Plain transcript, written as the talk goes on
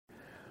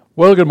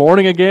Well, good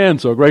morning again.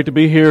 So great to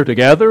be here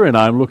together, and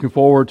I'm looking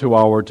forward to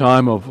our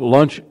time of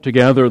lunch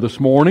together this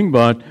morning.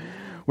 But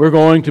we're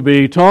going to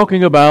be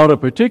talking about a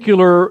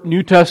particular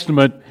New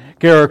Testament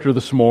character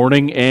this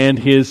morning, and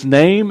his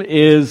name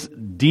is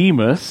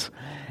Demas.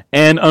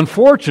 And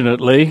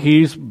unfortunately,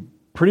 he's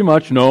pretty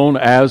much known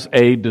as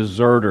a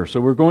deserter.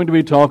 So we're going to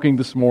be talking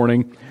this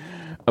morning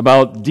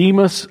about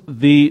Demas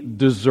the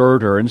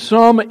Deserter. And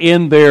some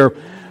in their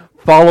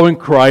following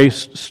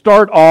Christ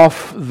start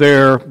off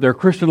their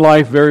Christian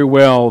life very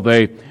well.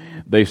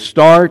 They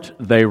start,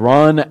 they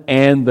run,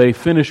 and they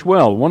finish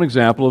well. One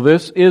example of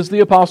this is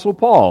the Apostle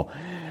Paul.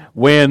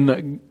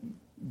 When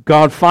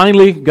God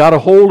finally got a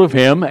hold of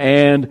him,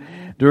 and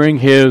during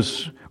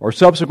his, or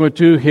subsequent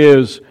to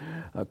his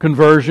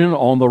conversion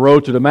on the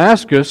road to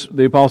Damascus,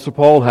 the Apostle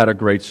Paul had a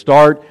great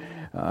start.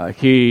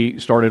 He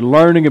started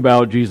learning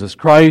about Jesus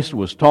Christ,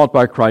 was taught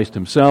by Christ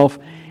himself,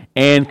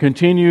 and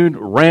continued,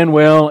 ran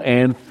well,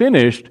 and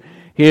finished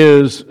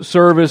his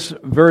service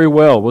very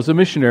well. Was a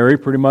missionary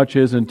pretty much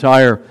his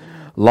entire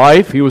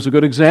life. He was a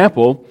good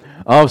example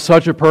of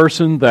such a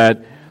person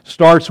that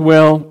starts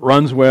well,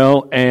 runs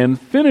well,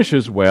 and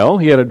finishes well.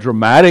 He had a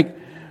dramatic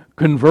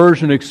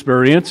conversion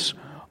experience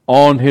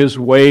on his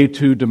way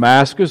to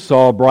Damascus,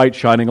 saw a bright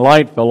shining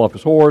light, fell off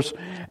his horse,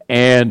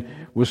 and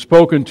was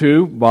spoken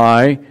to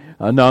by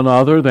none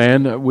other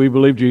than, we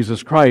believe,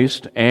 Jesus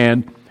Christ.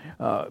 And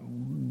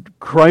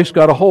Christ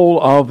got a hold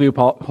of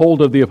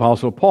the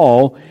Apostle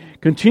Paul,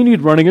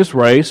 continued running his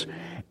race,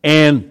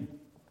 and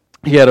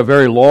he had a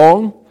very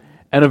long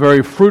and a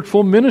very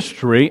fruitful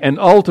ministry, and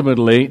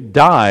ultimately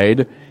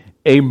died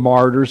a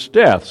martyr's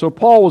death. So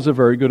Paul was a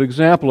very good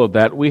example of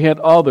that. We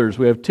had others.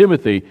 We have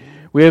Timothy.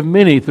 We have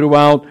many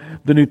throughout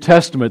the New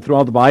Testament,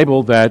 throughout the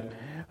Bible, that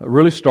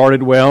really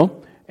started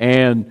well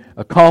and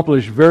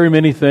accomplished very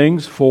many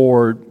things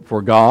for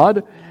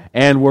God,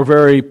 and were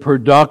very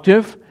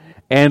productive,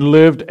 and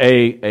lived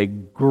a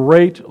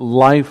great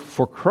life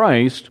for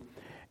Christ,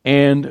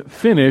 and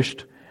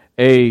finished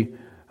a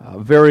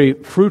very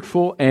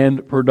fruitful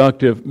and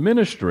productive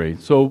ministry.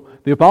 So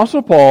the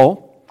Apostle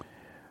Paul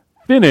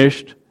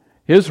finished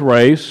his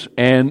race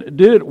and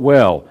did it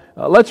well.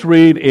 Let's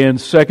read in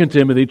 2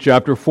 Timothy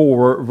chapter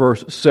 4,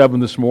 verse 7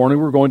 this morning.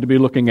 We're going to be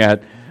looking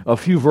at a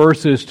few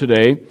verses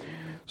today.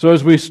 So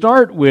as we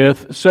start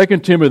with 2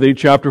 Timothy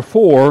chapter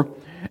 4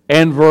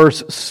 and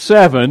verse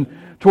 7,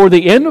 toward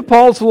the end of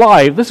Paul's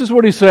life, this is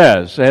what he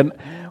says. And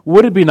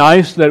would it be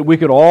nice that we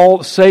could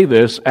all say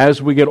this as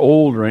we get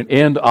older and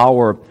end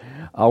our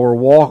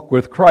walk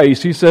with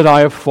Christ? He said,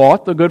 I have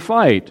fought the good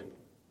fight.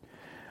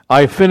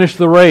 I have finished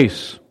the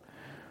race.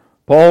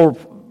 Paul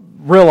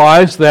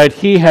realized that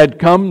he had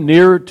come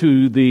near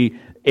to the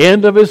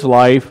end of his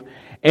life,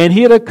 and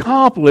he had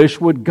accomplished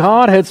what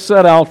God had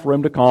set out for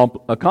him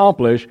to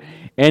accomplish.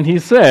 And he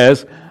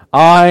says,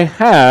 I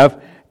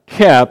have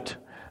kept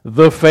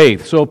the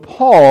faith. So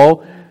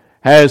Paul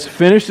is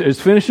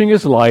finishing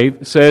his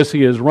life, says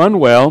he has run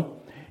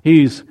well,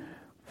 he's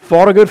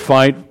fought a good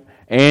fight,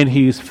 and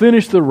he's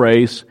finished the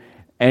race,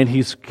 and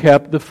he's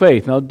kept the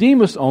faith. Now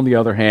Demas, on the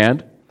other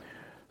hand,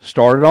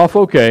 started off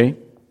okay,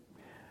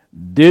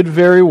 did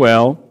very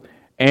well,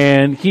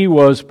 and he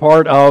was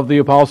part of the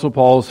Apostle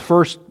Paul's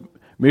first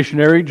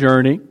missionary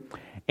journey,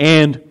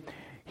 and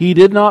he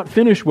did not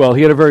finish well.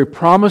 He had a very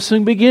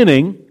promising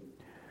beginning,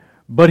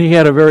 but he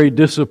had a very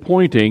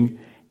disappointing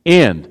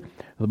end.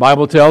 The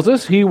Bible tells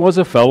us he was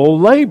a fellow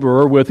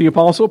laborer with the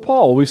Apostle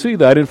Paul. We see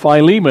that in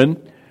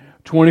Philemon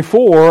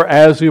 24,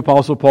 as the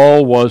Apostle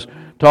Paul was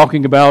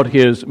talking about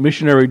his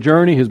missionary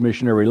journey, his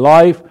missionary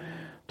life,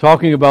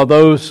 talking about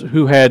those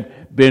who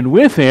had been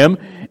with him.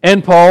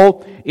 And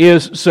Paul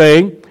is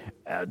saying,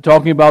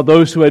 talking about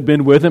those who had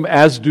been with him,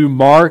 as do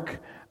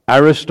Mark,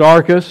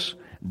 Aristarchus,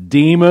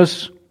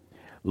 Demas,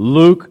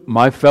 Luke,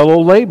 my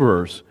fellow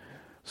laborers.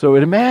 So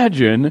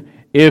imagine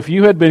if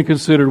you had been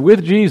considered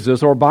with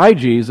Jesus or by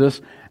Jesus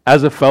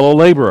as a fellow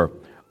laborer,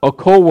 a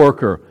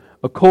co-worker,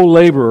 a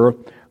co-laborer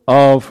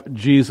of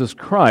Jesus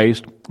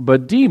Christ.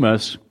 But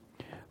Demas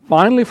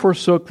finally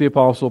forsook the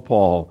Apostle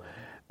Paul.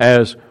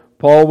 As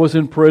Paul was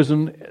in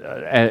prison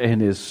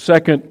in his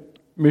second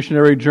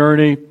missionary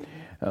journey,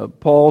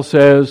 Paul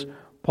says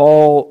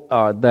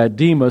that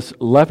Demas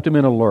left him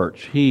in a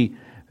lurch. He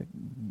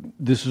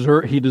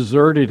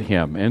deserted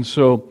him. And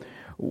so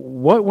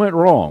what went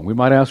wrong? We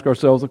might ask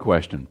ourselves the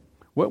question.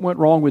 What went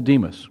wrong with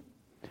Demas?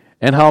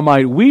 And how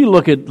might we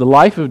look at the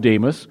life of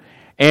Demas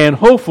and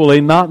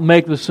hopefully not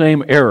make the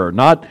same error,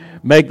 not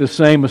make the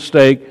same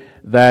mistake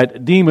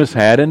that Demas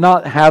had, and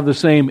not have the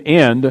same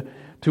end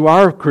to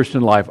our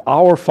Christian life,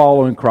 our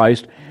following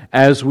Christ,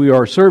 as we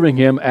are serving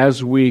Him,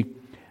 as we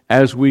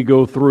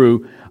go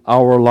through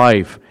our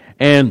life.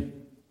 And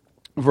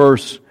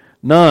verse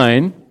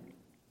 9,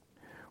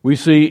 we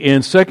see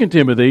in 2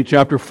 Timothy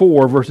chapter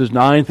 4, verses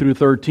 9 through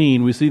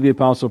 13, we see the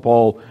Apostle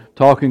Paul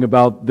talking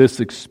about this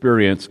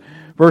experience.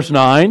 Verse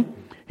 9,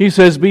 he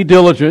says, be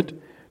diligent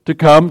to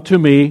come to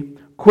me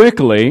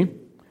quickly.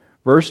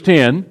 Verse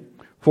 10,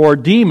 for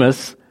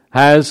Demas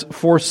has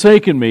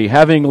forsaken me,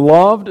 having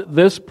loved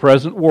this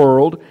present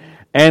world,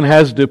 and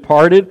has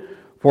departed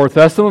for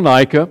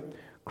Thessalonica,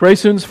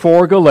 Crescens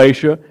for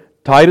Galatia,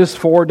 Titus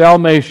for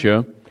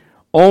Dalmatia.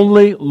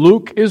 Only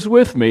Luke is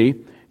with me.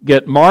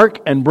 Get Mark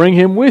and bring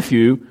him with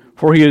you,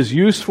 for he is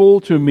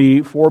useful to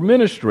me for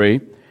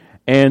ministry.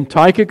 And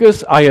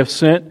Tychicus I have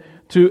sent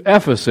to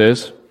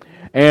Ephesus.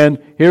 And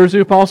here's the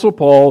Apostle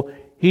Paul.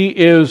 He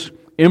is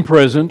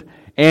imprisoned,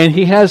 and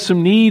he has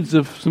some needs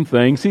of some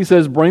things. He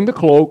says, bring the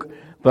cloak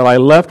that I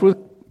left with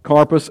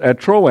Carpus at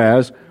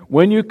Troas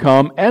when you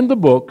come, and the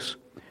books,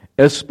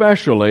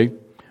 especially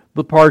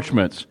the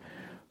parchments.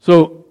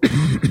 So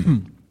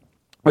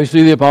we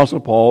see the Apostle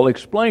Paul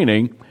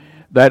explaining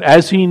that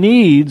as he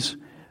needs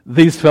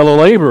these fellow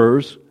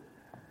laborers,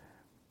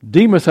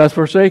 Demas has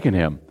forsaken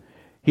him.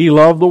 He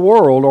loved the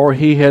world, or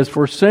he has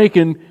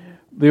forsaken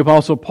the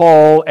Apostle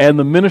Paul and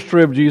the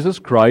ministry of Jesus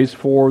Christ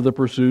for the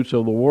pursuits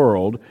of the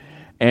world.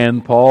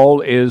 And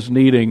Paul is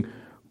needing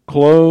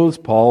clothes,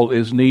 Paul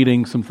is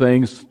needing some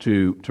things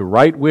to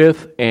write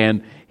with,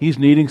 and he's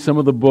needing some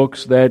of the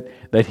books that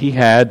he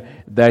had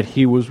that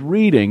he was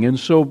reading. And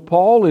so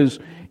Paul is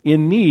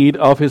in need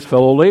of his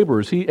fellow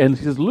laborers. He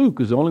says,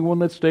 Luke is the only one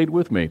that stayed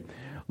with me.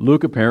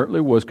 Luke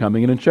apparently was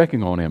coming in and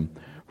checking on him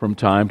from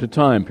time to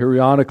time,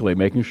 periodically,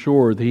 making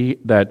sure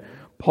that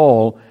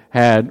Paul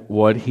had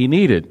what he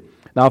needed.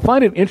 Now, I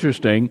find it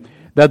interesting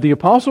that the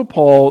Apostle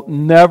Paul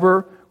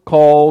never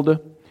called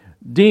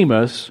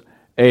Demas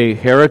a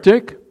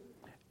heretic,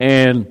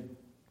 and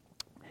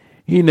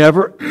he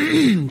never,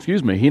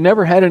 he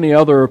never had any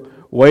other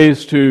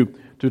ways to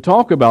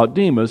talk about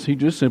Demas. He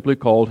just simply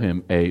called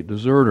him a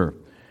deserter.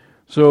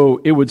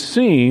 So it would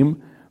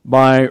seem,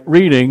 by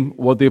reading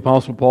what the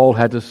Apostle Paul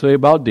had to say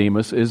about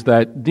Demas, is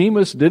that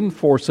Demas didn't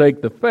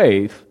forsake the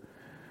faith.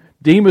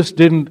 Demas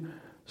didn't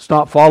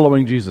stop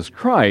following Jesus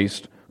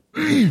Christ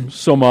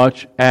so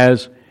much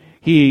as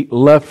he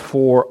left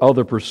for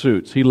other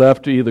pursuits. He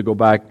left to either go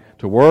back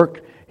to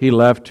work, he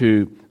left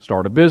to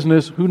start a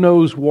business, who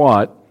knows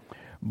what,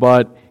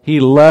 but he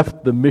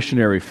left the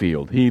missionary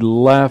field. He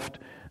left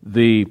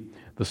the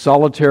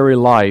solitary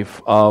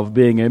life of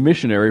being a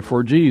missionary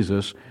for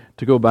Jesus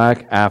to go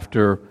back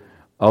after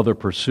other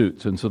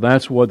pursuits. And so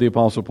that's what the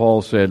Apostle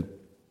Paul said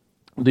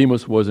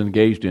Demas was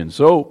engaged in.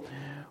 So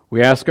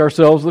we ask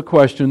ourselves the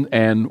question,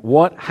 and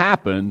what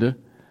happened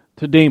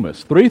to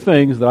Demas? Three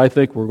things that I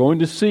think we're going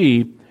to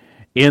see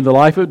in the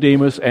life of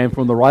Demas and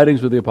from the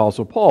writings of the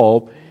Apostle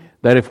Paul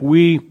that, if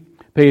we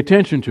pay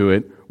attention to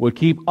it, would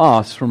keep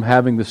us from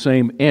having the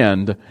same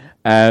end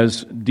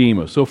as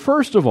Demas. So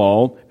first of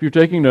all, if you're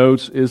taking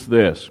notes, is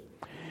this.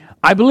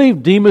 I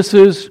believe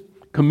Demas's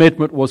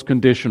commitment was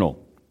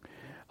conditional.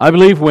 I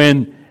believe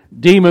when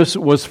Demas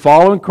was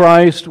following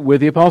Christ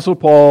with the Apostle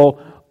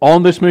Paul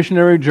on this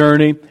missionary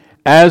journey,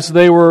 as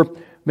they were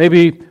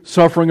maybe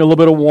suffering a little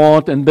bit of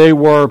want, and they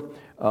were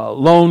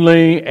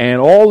lonely,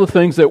 and all the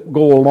things that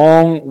go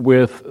along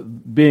with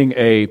being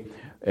a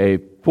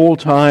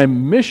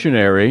full-time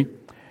missionary,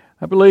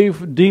 I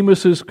believe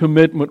Demas's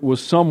commitment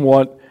was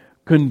somewhat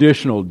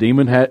conditional.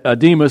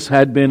 Demas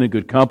had been in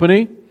good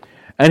company,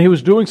 and he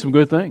was doing some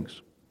good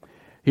things.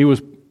 He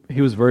was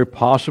very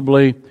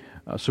possibly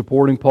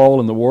supporting Paul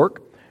in the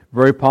work,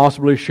 very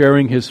possibly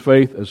sharing his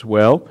faith as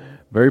well,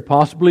 very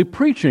possibly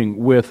preaching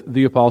with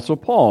the Apostle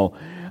Paul.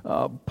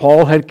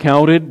 Paul had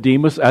counted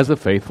Demas as a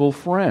faithful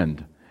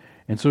friend,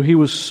 and so he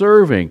was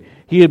serving.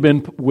 He had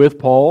been with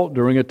Paul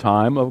during a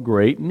time of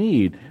great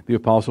need. The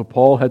Apostle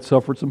Paul had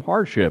suffered some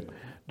hardship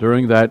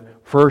during that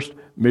first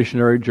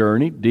missionary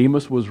journey.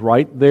 Demas was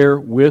right there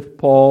with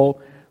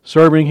Paul,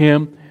 serving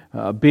him,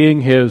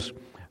 being his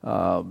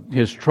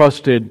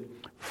trusted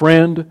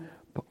friend,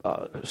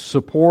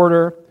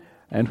 supporter,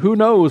 and who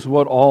knows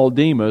what all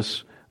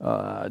Demas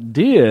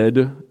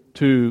did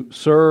to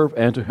serve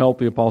and to help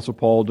the Apostle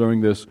Paul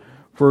during this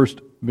first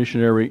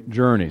missionary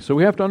journey. So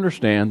we have to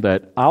understand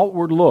that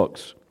outward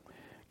looks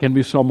can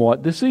be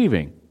somewhat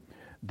deceiving.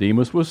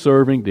 Demas was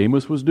serving,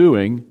 Demas was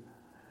doing,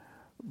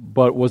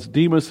 but was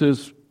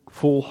Demas's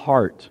full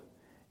heart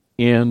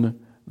in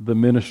the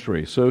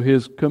ministry? So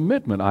his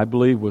commitment, I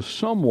believe, was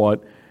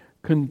somewhat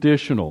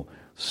conditional.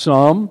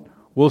 Some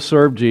will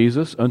serve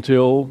Jesus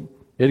until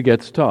it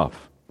gets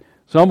tough.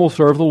 Some will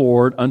serve the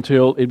Lord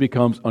until it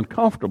becomes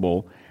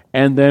uncomfortable,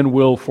 and then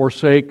will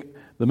forsake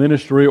the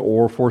ministry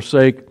or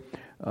forsake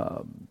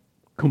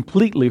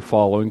completely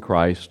following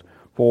Christ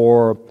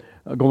for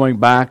going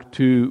back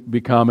to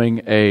becoming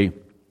an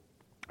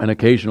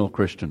occasional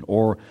Christian,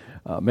 or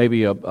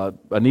maybe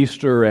an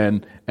Easter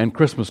and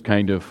Christmas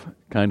kind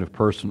of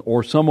person,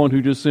 or someone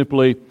who just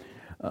simply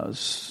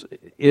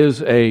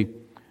is a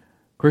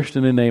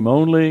Christian in name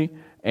only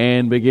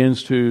and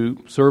begins to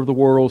serve the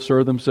world,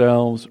 serve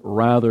themselves,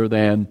 rather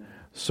than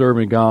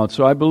serving God.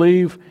 So I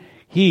believe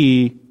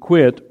he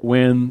quit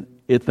when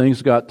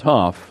things got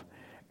tough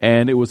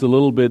and it was a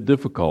little bit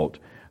difficult.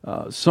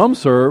 Some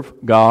serve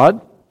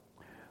God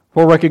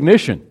for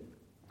recognition.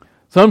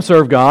 Some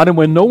serve God, and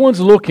when no one's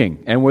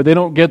looking and where they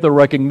don't get the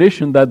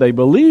recognition that they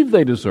believe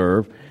they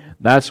deserve,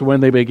 that's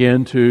when they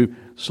begin to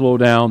slow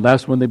down.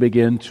 That's when they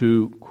begin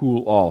to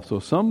cool off. So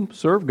some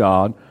serve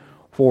God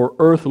for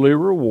earthly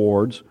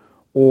rewards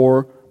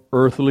or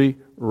earthly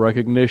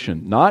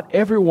recognition. Not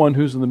everyone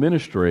who's in the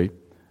ministry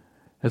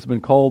has been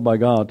called by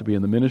God to be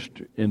in the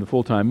ministry, in the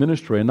full-time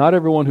ministry, and not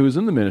everyone who is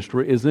in the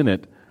ministry is in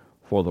it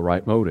for the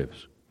right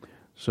motives.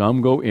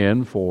 Some go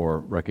in for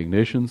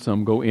recognition,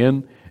 some go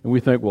in, and we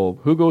think, well,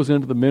 who goes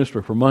into the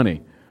ministry for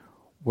money?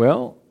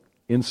 Well,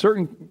 in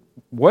certain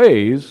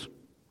ways,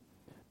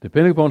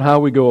 depending upon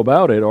how we go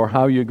about it or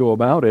how you go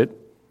about it,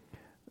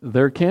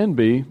 there can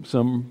be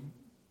some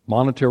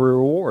monetary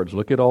rewards.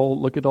 Look at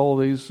all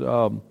these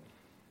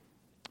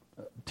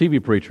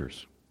TV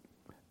preachers.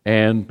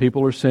 And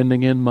people are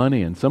sending in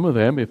money. And some of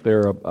them, if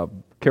they're a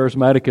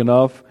charismatic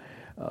enough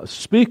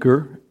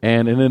speaker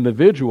and an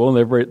individual,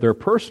 and they're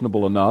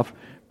personable enough,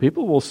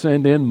 people will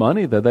send in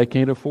money that they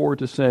can't afford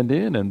to send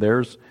in. And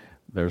there's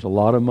a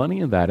lot of money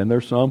in that. And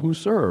there's some who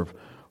serve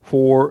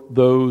for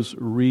those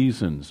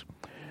reasons.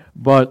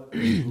 But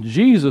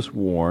Jesus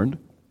warned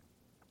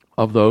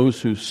of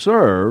those who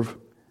serve,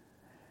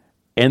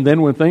 and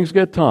then when things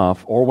get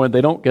tough, or when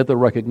they don't get the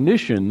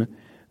recognition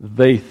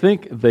they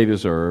think they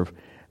deserve,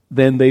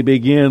 then they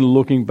begin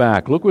looking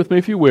back. Look with me,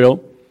 if you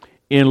will,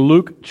 in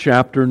Luke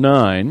chapter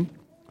 9.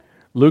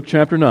 Luke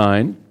chapter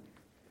 9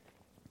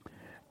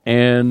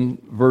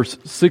 and verse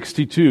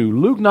 62.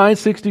 Luke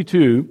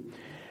 9:62.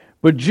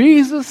 But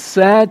Jesus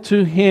said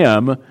to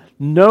him,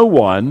 no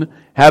one,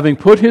 having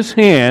put his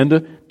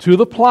hand to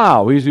the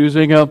plow. He's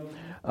using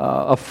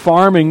a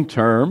farming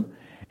term.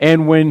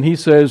 And when he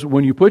says,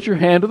 when you put your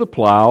hand to the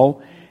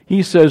plow,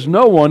 he says,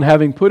 no one,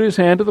 having put his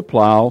hand to the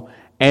plow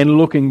and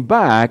looking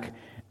back,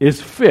 is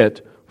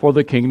fit for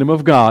the kingdom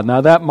of God. Now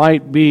that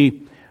might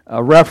be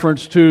a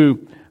reference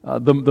to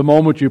the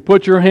moment you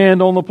put your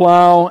hand on the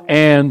plow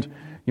and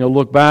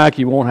look back,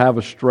 you won't have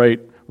a straight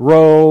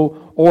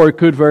row. Or it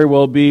could very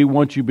well be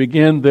once you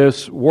begin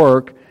this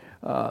work,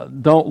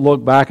 don't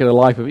look back at a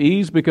life of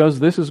ease, because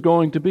this is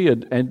going to be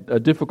a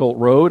difficult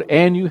road,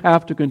 and you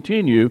have to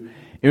continue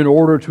in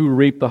order to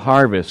reap the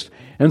harvest.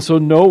 And so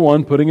no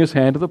one putting his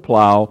hand to the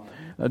plow,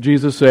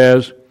 Jesus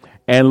says,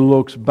 and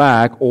looks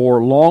back,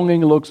 or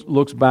longing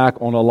looks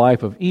back on a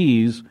life of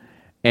ease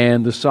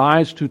and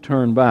decides to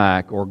turn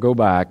back or go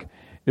back,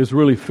 is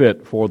really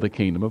fit for the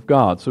kingdom of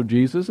God. So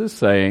Jesus is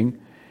saying,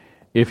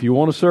 if you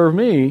want to serve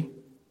me,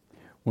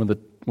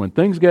 when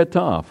things get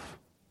tough,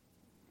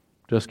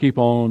 just keep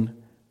on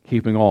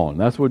keeping on.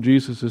 That's what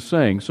Jesus is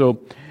saying.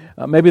 So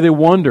maybe they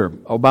wonder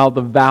about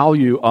the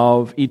value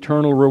of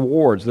eternal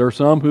rewards. There are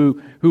some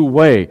who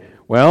weigh,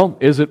 well,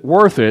 is it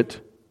worth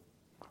it?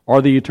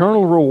 Are the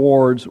eternal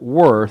rewards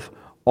worth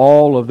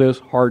all of this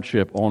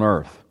hardship on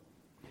earth?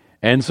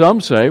 And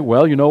some say,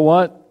 well, you know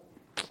what?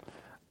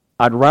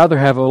 I'd rather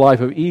have a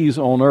life of ease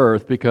on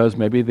earth, because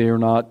maybe they're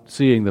not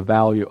seeing the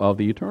value of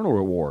the eternal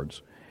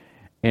rewards.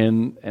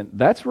 And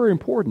that's very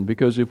important,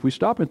 because if we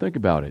stop and think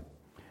about it,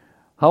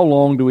 how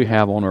long do we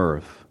have on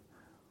earth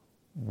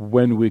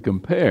when we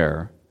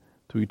compare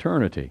to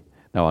eternity?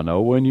 Now, I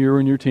know when you're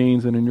in your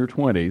teens and in your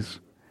 20s,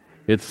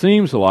 it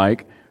seems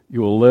like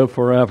you will live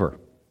forever.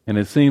 And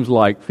it seems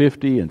like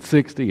 50 and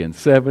 60 and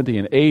 70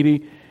 and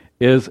 80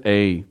 is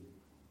an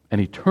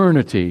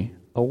eternity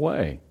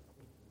away.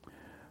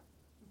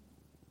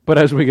 But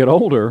as we get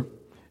older,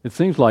 it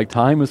seems like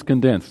time is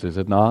condensed, is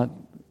it not?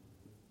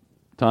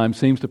 Time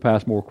seems to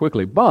pass more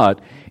quickly. But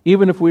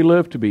even if we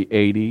live to be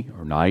 80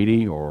 or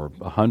 90 or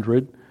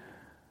 100,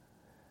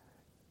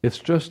 it's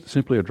just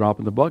simply a drop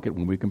in the bucket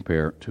when we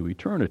compare to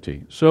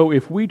eternity. So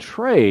if we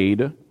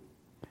trade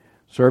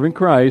serving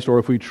Christ, or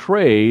if we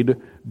trade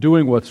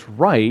doing what's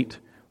right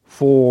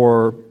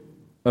for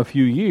a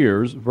few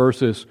years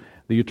versus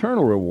the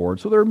eternal reward,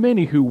 so there are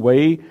many who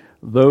weigh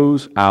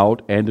those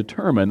out and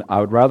determine, I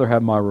would rather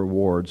have my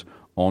rewards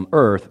on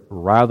earth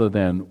rather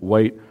than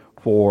wait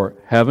for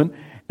heaven.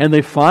 And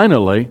they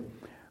finally,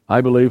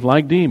 I believe,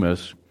 like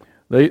Demas,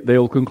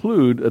 they'll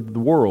conclude that the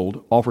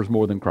world offers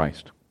more than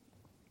Christ.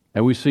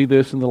 And we see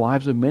this in the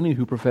lives of many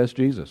who profess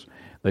Jesus.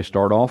 They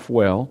start off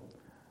well,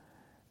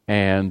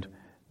 and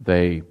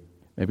they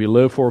maybe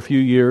live for a few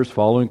years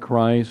following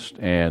Christ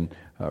and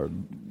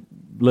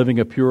living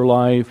a pure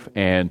life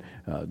and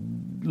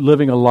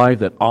living a life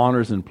that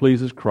honors and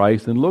pleases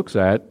Christ, and looks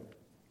at,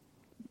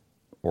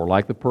 or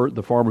like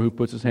the farmer who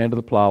puts his hand to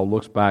the plow,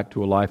 looks back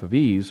to a life of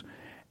ease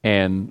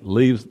and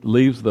leaves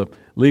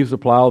the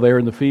plow there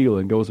in the field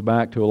and goes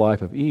back to a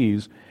life of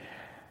ease.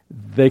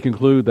 They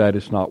conclude that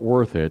it's not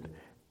worth it,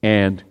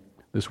 and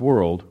this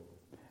world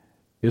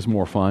is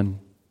more fun,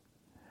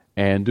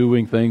 and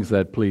doing things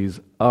that please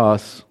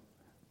us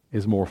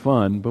is more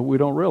fun, but we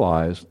don't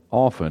realize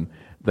often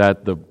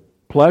that the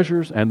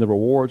pleasures and the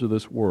rewards of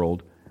this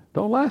world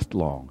don't last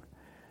long,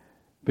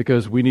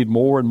 because we need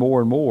more and more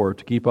and more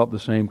to keep up the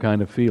same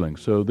kind of feeling.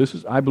 So this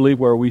is, I believe,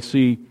 where we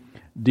see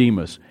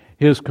Demas.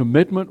 His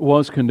commitment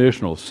was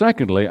conditional.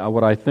 Secondly,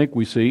 what I think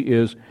we see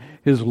is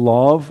his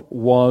love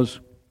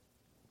was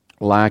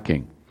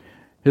lacking.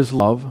 His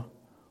love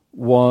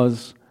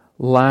was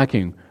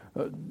lacking.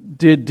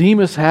 Did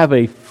Demas have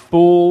a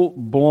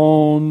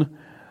full-blown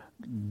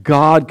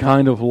God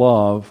kind of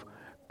love,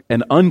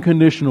 an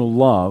unconditional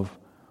love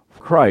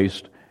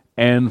Christ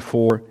and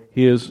for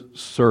his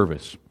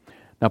service.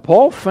 Now,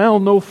 Paul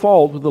found no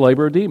fault with the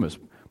labor of Demas.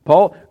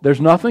 There's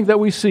nothing that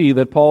we see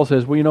that Paul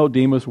says, well, you know,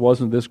 Demas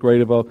wasn't this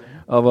great of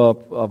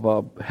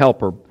a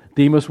helper.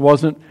 Demas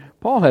wasn't.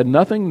 Paul had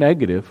nothing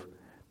negative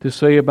to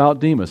say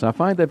about Demas. I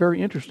find that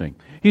very interesting.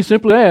 He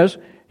simply says,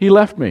 he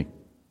left me.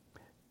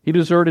 He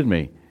deserted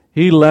me.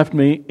 He left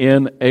me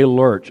in a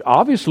lurch.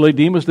 Obviously,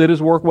 Demas did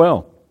his work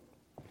well.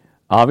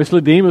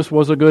 Obviously, Demas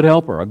was a good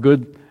helper, a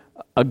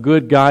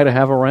good guy to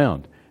have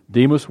around.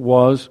 Demas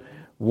was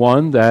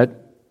one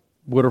that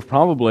would have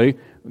probably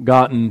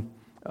gotten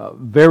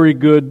very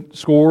good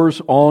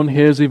scores on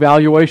his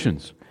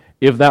evaluations,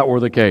 if that were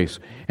the case.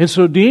 And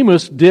so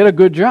Demas did a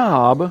good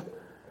job,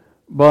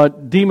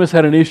 but Demas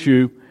had an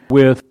issue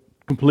with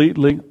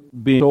completely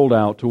being sold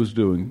out to what he was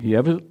doing. He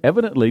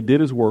evidently did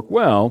his work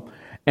well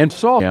and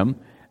saw him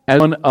as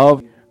one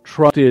of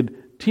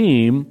trusted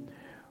team,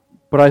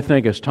 but I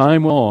think as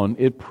time went on,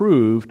 it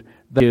proved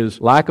that his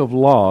lack of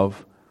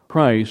love,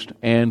 Christ,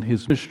 and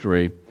his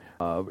ministry,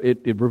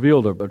 it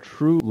revealed a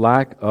true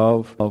lack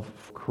of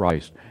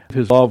Christ.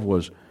 His love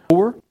was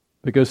lower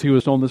because he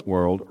was on this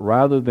world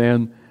rather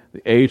than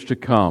the age to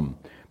come.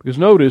 Because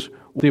notice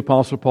what the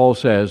Apostle Paul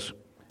says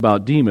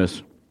about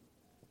Demas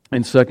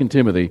in 2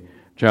 Timothy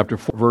chapter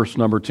 4, verse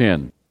number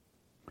 10.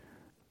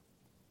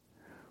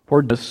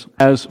 For Demas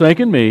has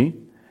forsaken me,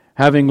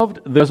 having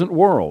loved the present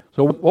world.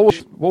 So what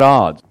was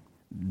God's?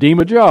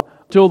 Demas' job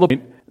till the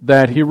point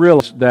that he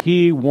realized that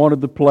he wanted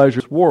the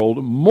pleasures of this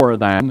world more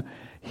than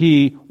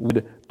he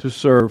wanted to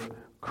serve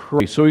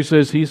Christ. So he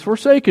says, he's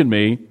forsaken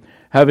me,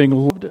 having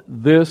loved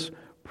this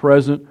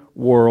present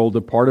world,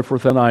 departed for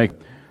Thessalonica.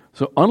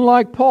 So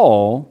unlike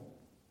Paul,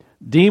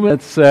 Demas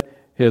had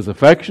set his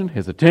affection,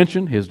 his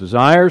attention, his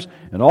desires,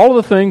 and all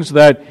of the things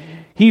that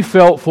he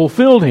felt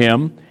fulfilled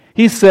him,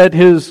 he set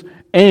his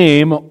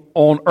aim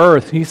on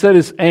earth. He set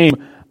his aim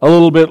a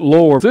little bit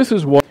lower. This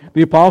is what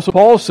the Apostle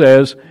Paul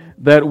says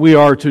that we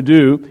are to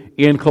do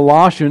in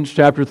Colossians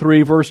chapter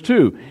 3, verse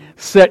 2.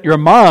 Set your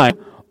mind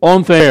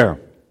on there.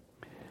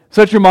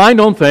 Set your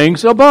mind on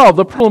things above.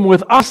 The problem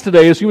with us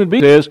today as human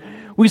beings is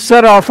we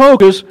set our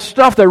focus on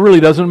stuff that really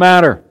doesn't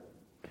matter.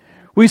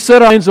 We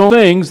set our minds on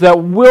things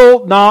that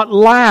will not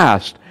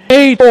last.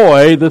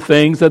 Enjoy the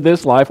things that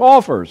this life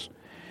offers.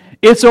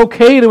 It's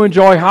okay to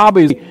enjoy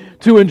hobbies,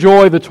 to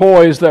enjoy the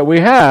toys that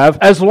we have,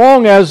 as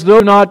long as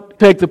those do not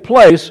take the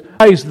place,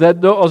 as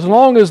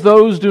long as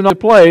those do not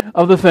play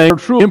of the things that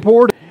are truly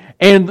important.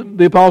 And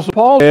the Apostle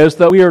Paul says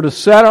that we are to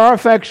set our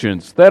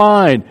affections, that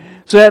mind,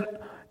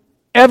 set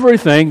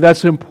everything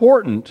that's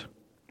important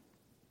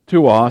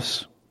to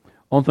us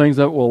on things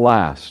that will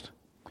last.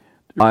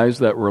 Realize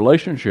that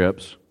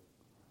relationships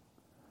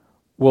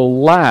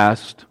will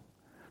last.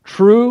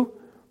 True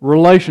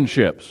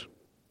relationships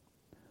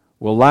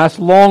will last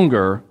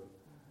longer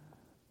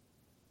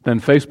than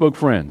Facebook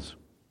friends.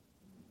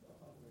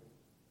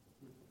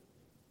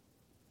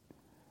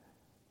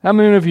 How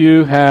many of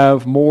you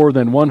have more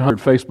than 100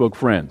 Facebook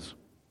friends?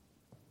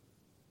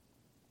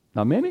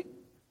 Not many?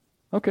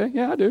 Okay,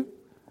 yeah, I do.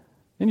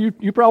 And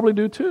you probably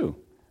do too.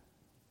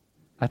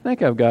 I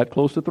think I've got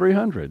close to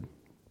 300.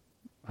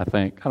 I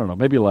don't know,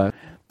 maybe less.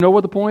 You know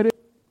what the point is?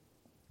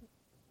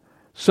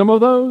 Some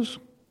of those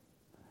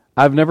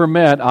I've never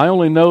met. I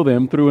only know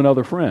them through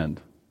another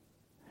friend.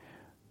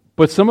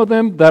 But some of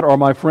them that are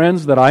my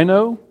friends that I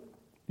know,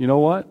 you know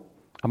what?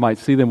 I might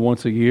see them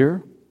once a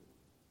year.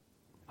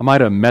 I might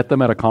have met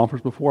them at a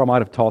conference before. I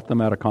might have taught them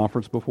at a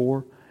conference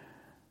before.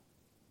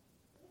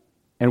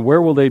 And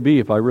where will they be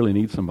if I really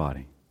need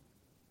somebody?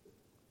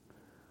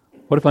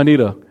 What if I need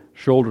a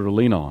shoulder to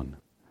lean on?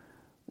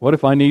 What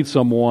if I need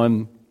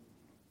someone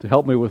to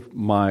help me with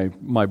my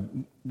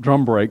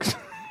drum breaks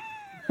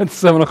at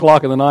 7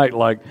 o'clock in the night,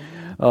 like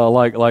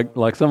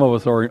some of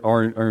us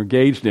are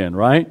engaged in,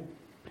 right?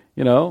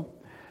 You know,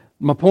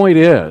 my point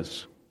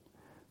is,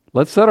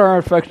 let's set our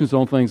affections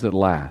on things that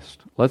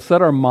last. Let's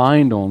set our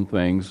mind on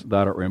things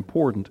that are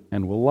important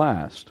and will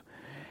last.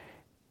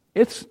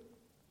 There's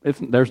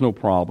no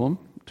problem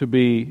to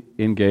be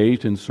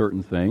engaged in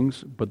certain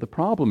things, but the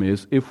problem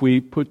is if we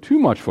put too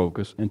much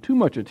focus and too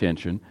much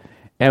attention,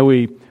 and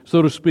we,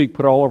 so to speak,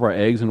 put all of our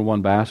eggs in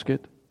one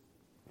basket,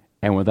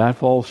 and when that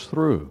falls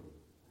through,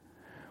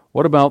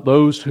 what about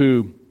those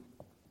who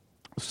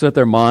set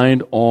their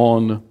mind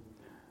on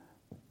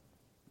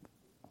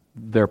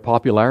their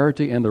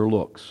popularity and their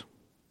looks?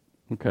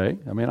 Okay,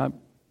 I mean,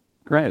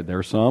 granted, there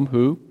are some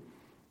who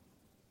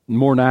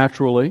more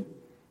naturally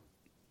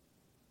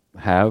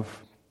have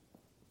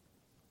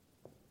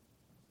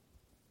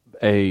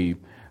a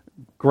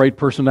great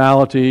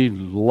personality,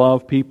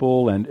 love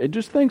people, and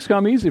things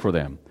come easy for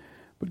them.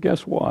 But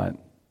guess what?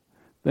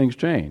 Things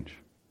change.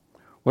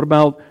 What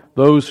about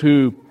those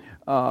who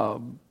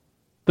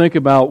think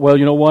about, well,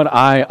 you know what?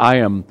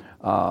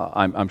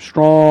 I'm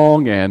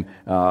strong, and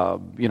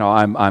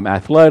I'm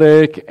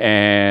athletic,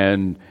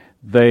 and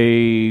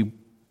they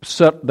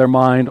set their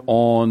mind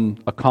on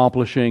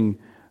accomplishing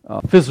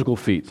physical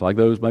feats like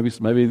those.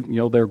 Maybe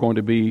they're going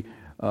to be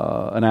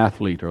an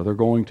athlete, or they're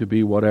going to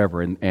be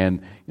whatever,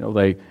 and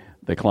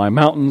They climb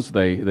mountains,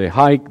 they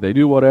hike, they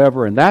do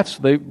whatever, and that's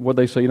what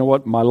they say, you know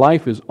what, my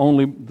life is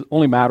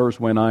only matters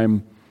when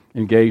I'm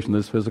engaged in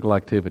this physical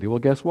activity. Well,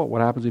 guess what?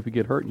 What happens if you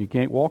get hurt and you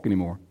can't walk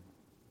anymore?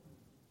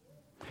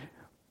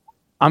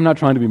 I'm not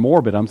trying to be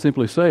morbid. I'm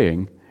simply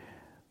saying,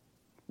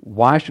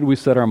 why should we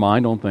set our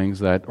mind on things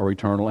that are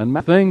eternal?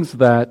 And things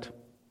that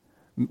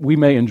we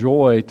may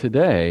enjoy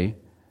today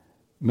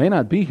may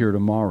not be here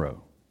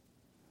tomorrow.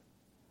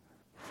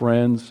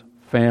 Friends,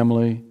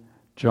 family,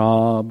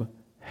 job,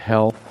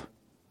 health,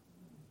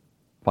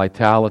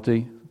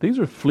 vitality. These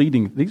are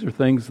fleeting. These are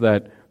things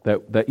that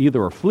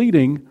either are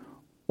fleeting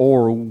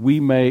or we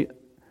may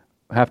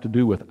have to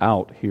do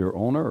without here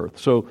on earth.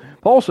 So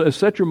Paul says,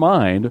 set your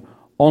mind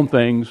on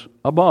things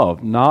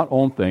above, not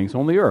on things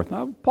on the earth.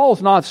 Now,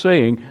 Paul's not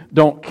saying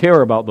don't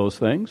care about those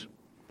things.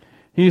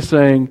 He's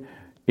saying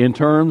in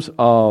terms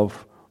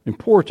of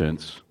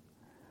importance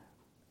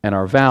and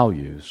our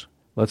values,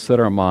 let's set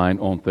our mind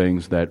on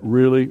things that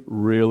really,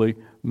 really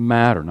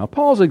matter. Now,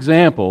 Paul's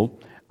example,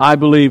 I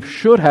believe,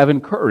 should have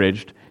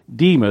encouraged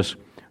Demas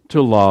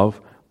to love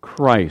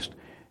Christ.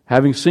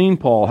 Having seen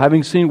Paul,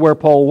 having seen where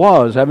Paul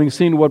was, having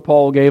seen what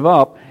Paul gave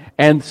up,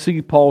 and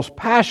see Paul's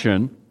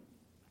passion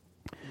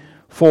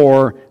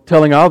for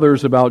telling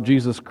others about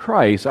Jesus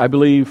Christ, I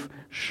believe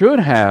should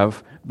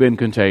have been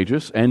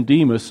contagious, and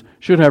Demas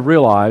should have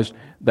realized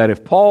that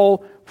if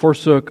Paul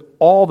forsook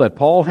all that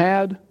Paul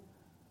had,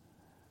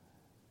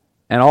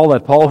 and all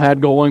that Paul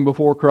had going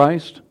before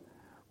Christ,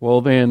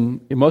 well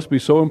then it must be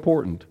so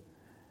important.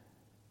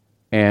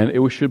 And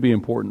it should be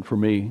important for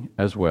me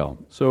as well.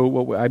 So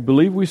what I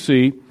believe we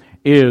see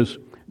is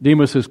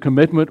Demas'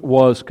 commitment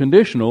was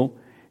conditional,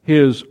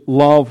 his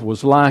love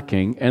was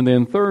lacking, and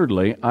then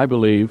thirdly, I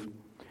believe,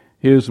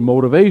 his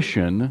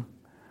motivation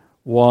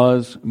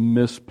was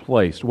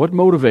misplaced. What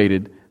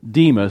motivated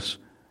Demas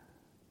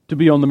to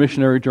be on the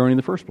missionary journey in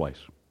the first place?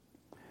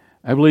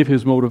 I believe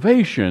his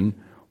motivation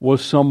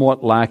was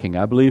somewhat lacking.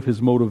 I believe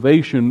his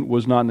motivation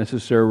was not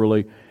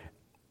necessarily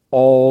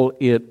all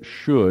it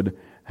should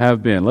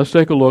have been. Let's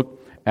take a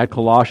look at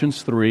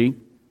Colossians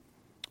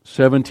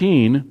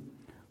 3:17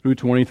 through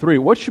 23.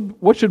 What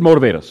should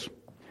motivate us?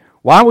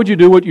 Why would you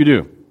do what you do?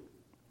 You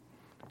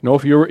know,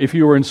 if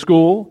you were in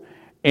school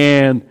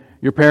and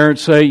your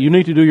parents say you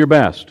need to do your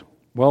best.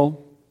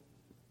 Well,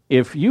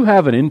 if you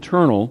have an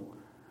internal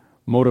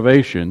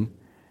motivation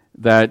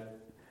that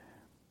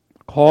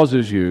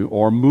causes you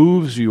or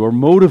moves you or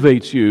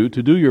motivates you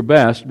to do your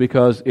best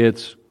because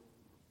it's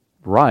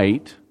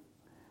right,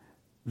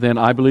 then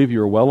I believe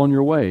you're well on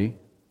your way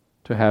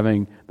to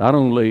having not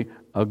only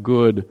a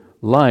good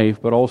life,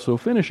 but also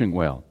finishing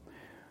well.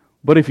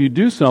 But if you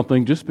do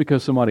something just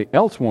because somebody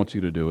else wants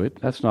you to do it,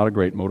 that's not a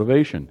great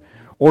motivation.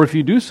 Or if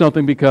you do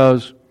something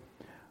because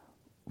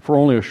for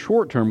only a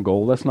short-term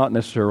goal, that's not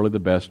necessarily the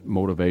best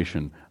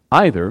motivation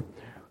either.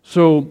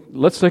 So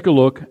let's take a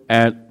look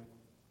at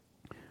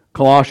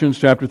Colossians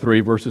chapter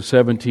 3, verses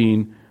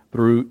 17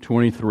 through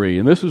 23.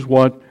 And this is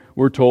what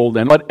we're told,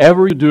 and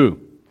whatever you do,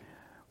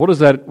 what does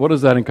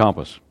that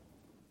encompass?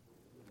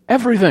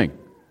 Everything.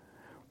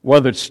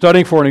 Whether it's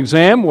studying for an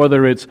exam,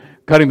 whether it's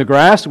cutting the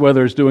grass,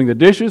 whether it's doing the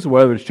dishes,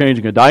 whether it's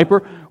changing a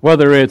diaper,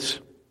 whether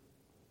it's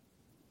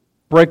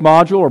brake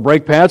module or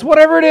brake pads,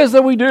 whatever it is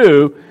that we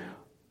do,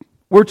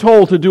 we're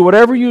told to do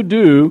whatever you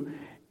do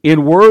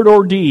in word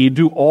or deed,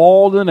 do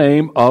all in the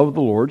name of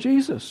the Lord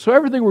Jesus. So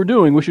everything we're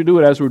doing, we should do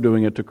it as we're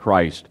doing it to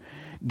Christ.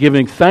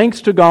 Giving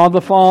thanks to God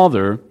the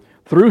Father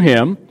through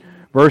Him.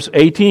 Verse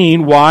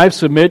 18, wives,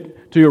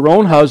 submit to your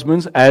own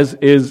husbands as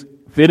is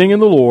fitting in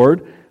the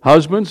Lord.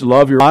 Husbands,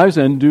 love your wives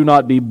and do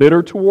not be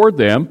bitter toward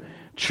them.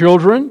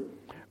 Children,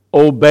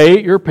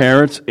 obey your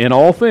parents in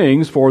all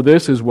things, for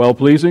this is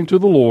well-pleasing to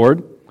the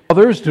Lord.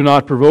 Fathers, do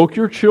not provoke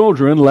your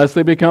children, lest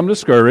they become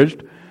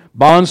discouraged.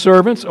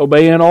 Bondservants,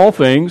 obey in all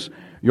things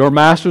your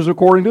masters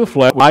according to the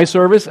flesh, eye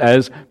service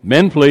as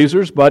men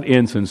pleasers, but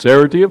in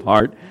sincerity of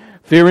heart,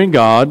 fearing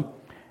God.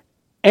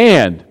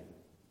 And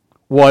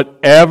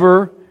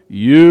whatever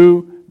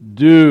you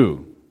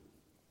do,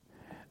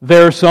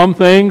 there are some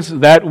things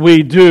that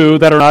we do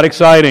that are not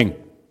exciting.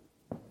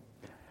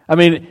 I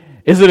mean,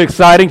 is it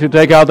exciting to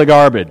take out the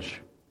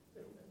garbage?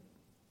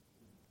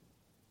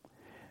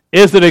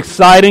 Is it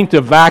exciting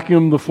to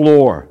vacuum the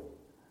floor?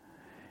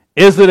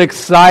 Is it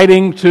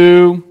exciting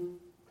to...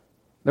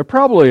 There's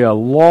probably a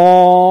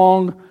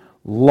long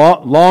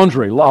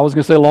laundry. I was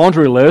going to say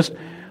laundry list.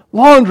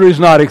 Laundry's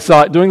not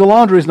exciting. Doing the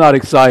laundry is not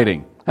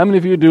exciting. How many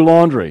of you do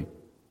laundry?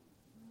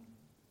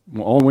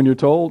 Well, only when you're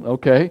told?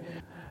 Okay.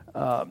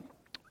 So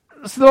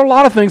there are a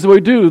lot of things that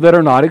we do that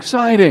are not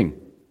exciting.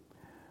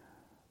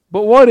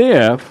 But what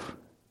if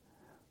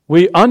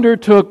we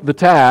undertook the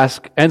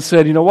task and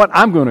said, you know what,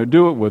 I'm going to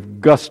do it with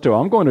gusto.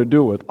 I'm going to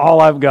do it with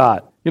all I've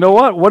got. You know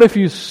what? What if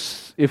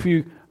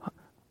you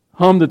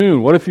hummed the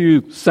tune? What if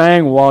you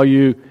sang while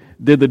you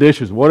did the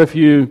dishes? What if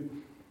you...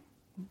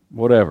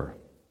 whatever.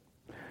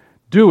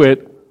 Do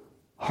it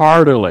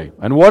heartily.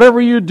 And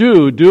whatever you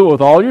do it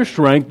with all your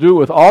strength, do it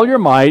with all your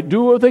might,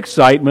 do it with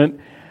excitement.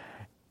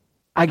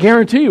 I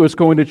guarantee you it's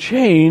going to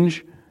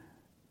change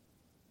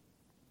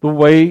the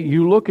way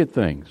you look at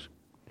things.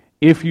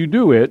 If you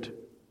do it,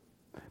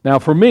 now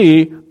for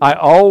me, I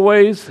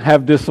always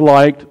have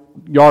disliked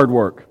yard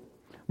work.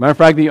 Matter of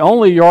fact, the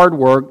only yard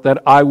work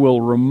that I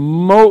will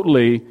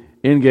remotely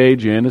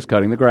engage in is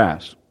cutting the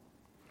grass.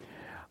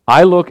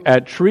 I look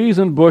at trees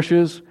and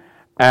bushes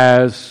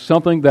as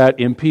something that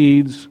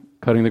impedes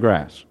cutting the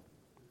grass.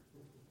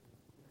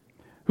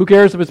 Who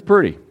cares if it's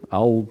pretty?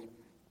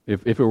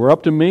 If it were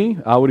up to me,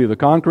 I would either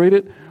concrete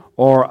it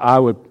or I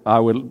would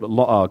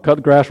cut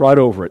the grass right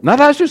over it. Now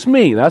that's just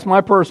me. That's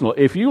my personal.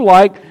 If you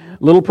like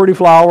little pretty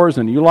flowers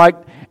and you like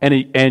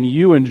and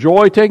you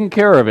enjoy taking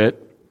care of it,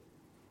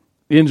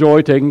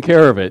 enjoy taking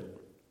care of it.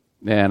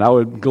 And I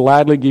would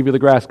gladly give you the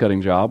grass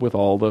cutting job with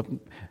all the...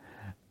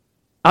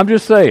 I'm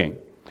just saying.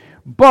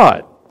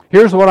 But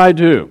here's what I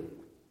do.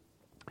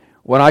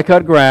 When I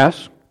cut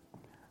grass,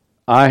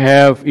 I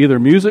have either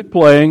music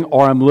playing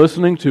or I'm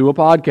listening to a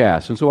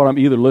podcast. And so I'm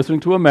either listening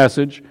to a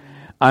message,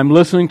 I'm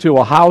listening to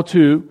a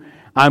how-to,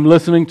 I'm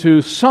listening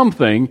to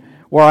something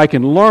where I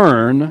can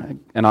learn,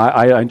 and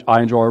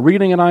I enjoy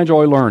reading and I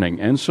enjoy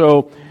learning. And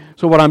so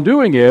what I'm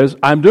doing is,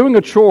 I'm doing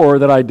a chore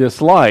that I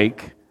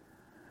dislike,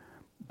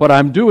 but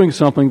I'm doing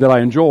something that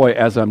I enjoy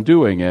as I'm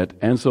doing it.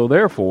 And so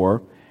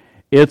therefore,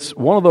 it's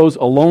one of those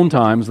alone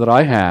times that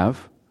I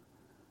have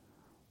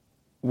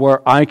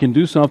where I can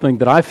do something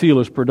that I feel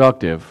is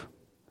productive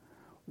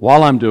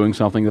while I'm doing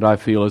something that I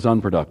feel is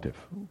unproductive.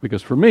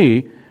 Because for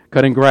me,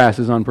 cutting grass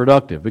is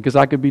unproductive because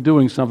I could be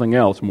doing something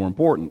else more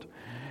important.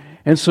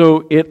 And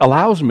so it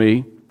allows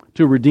me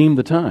to redeem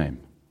the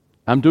time.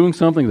 I'm doing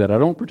something that I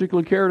don't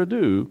particularly care to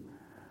do,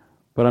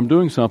 but I'm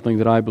doing something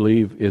that I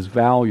believe is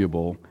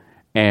valuable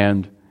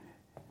and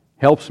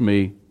helps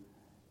me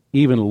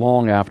even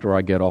long after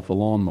I get off the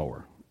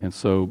lawnmower. And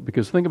so,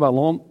 because think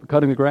about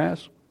cutting the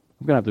grass,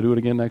 I'm going to have to do it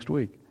again next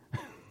week.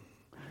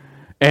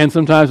 And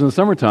sometimes in the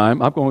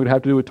summertime, I'm going to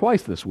have to do it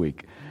twice this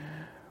week.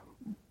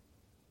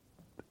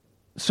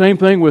 Same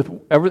thing with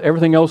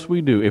everything else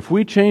we do. If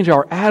we change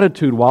our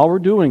attitude while we're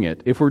doing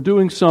it, if we're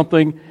doing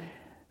something,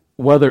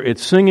 whether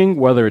it's singing,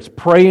 whether it's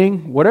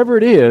praying, whatever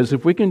it is,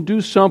 if we can do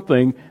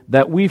something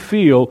that we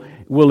feel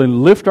will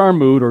lift our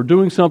mood or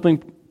doing something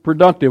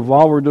productive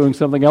while we're doing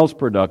something else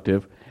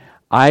productive,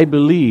 I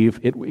believe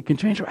it can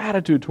change our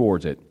attitude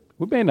towards it.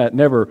 We may not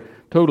never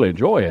totally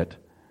enjoy it,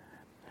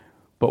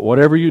 but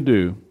whatever you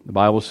do, the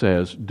Bible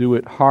says, do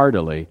it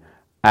heartily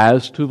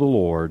as to the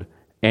Lord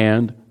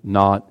and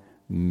not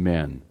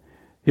men.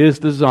 His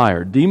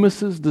desire,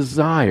 Demas'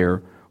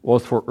 desire,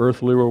 was for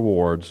earthly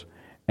rewards,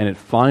 and it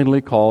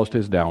finally caused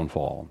his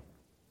downfall.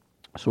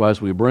 So as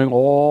we bring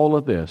all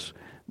of this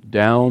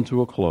down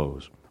to a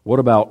close, what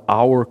about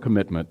our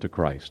commitment to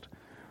Christ?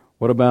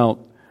 What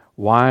about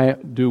why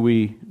do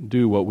we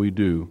do what we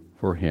do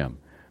for Him?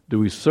 Do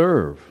we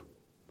serve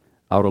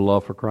out of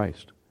love for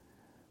Christ?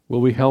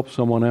 Will we help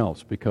someone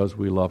else because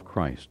we love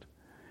Christ?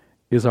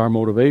 Is our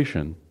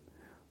motivation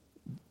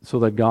so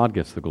that God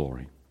gets the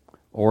glory?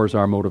 Or is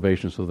our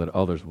motivation so that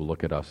others will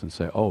look at us and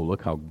say, oh,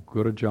 look how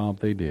good a job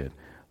they did.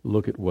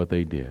 Look at what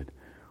they did.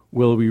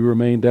 Will we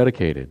remain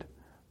dedicated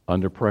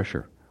under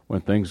pressure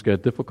when things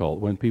get difficult,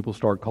 when people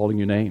start calling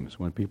you names,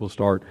 when people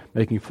start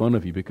making fun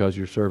of you because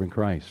you're serving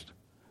Christ?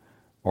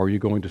 Are you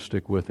going to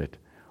stick with it?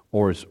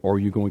 Or are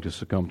you going to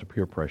succumb to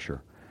peer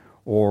pressure?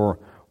 Or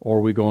are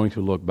we going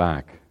to look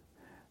back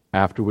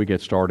after we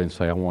get started and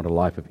say, I want a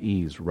life of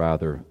ease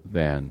rather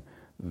than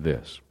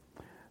this?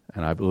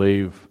 And I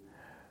believe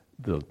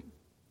the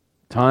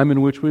time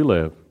in which we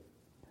live,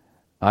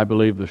 I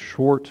believe the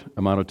short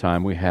amount of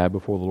time we have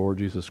before the Lord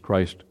Jesus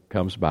Christ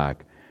comes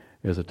back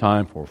is a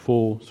time for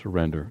full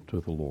surrender to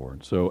the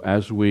Lord. So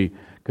as we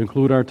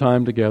conclude our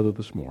time together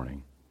this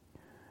morning,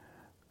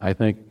 I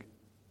think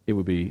it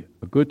would be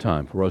a good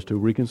time for us to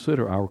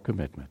reconsider our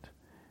commitment.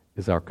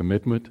 Is our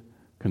commitment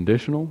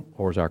conditional,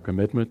 or is our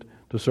commitment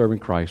to serving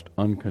Christ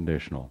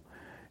unconditional?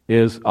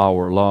 Is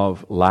our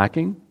love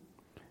lacking?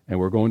 And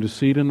we're going to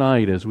see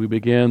tonight as we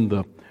begin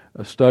the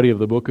study of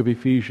the book of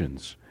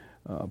Ephesians.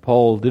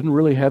 Paul didn't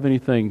really have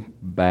anything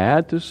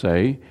bad to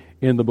say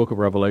in the book of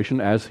Revelation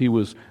as he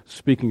was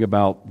speaking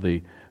about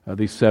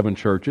these seven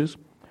churches.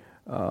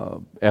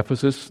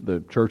 Ephesus,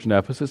 the church in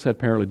Ephesus, had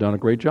apparently done a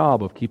great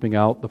job of keeping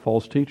out the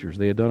false teachers.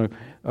 They had done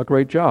a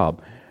great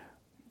job.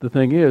 The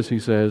thing is, he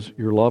says,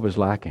 your love is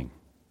lacking.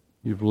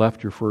 You've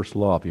left your first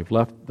love. You've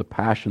left the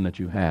passion that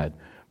you had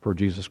for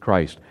Jesus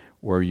Christ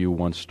where you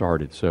once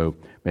started. So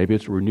maybe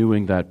it's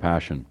renewing that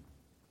passion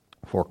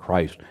for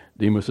Christ.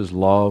 Demas'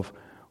 love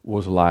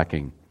was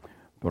lacking,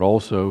 but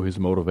also his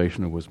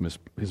motivation was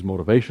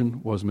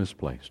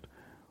misplaced.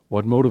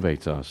 What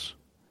motivates us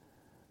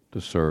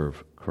to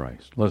serve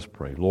Christ? Let's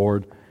pray.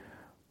 Lord,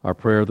 my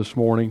prayer this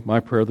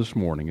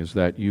morning is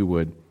that you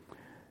would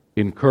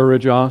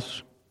encourage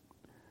us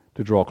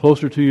to draw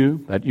closer to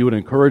you, that you would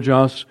encourage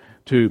us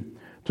to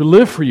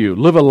live for you,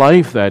 live a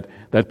life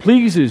that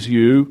pleases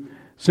you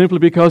simply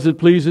because it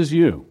pleases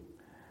you,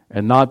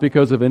 and not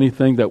because of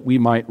anything that we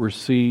might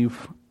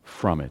receive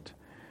from it,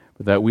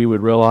 but that we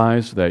would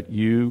realize that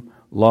you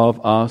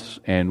love us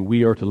and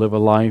we are to live a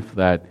life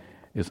that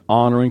is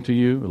honoring to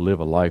you, live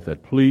a life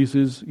that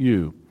pleases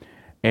you.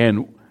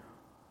 And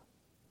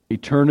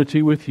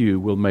eternity with you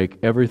will make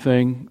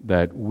everything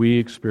that we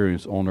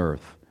experience on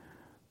earth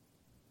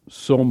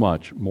so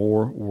much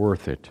more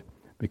worth it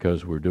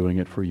because we're doing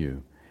it for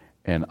you.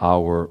 And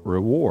our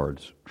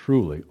rewards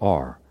truly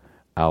are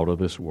out of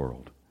this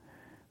world.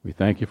 We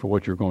thank you for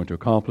what you're going to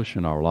accomplish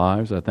in our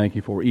lives. I thank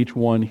you for each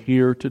one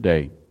here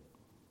today.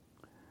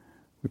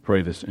 We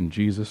pray this in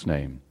Jesus'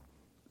 name.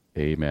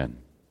 Amen.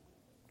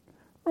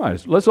 All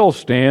right, let's all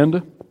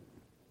stand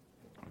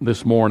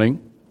this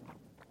morning.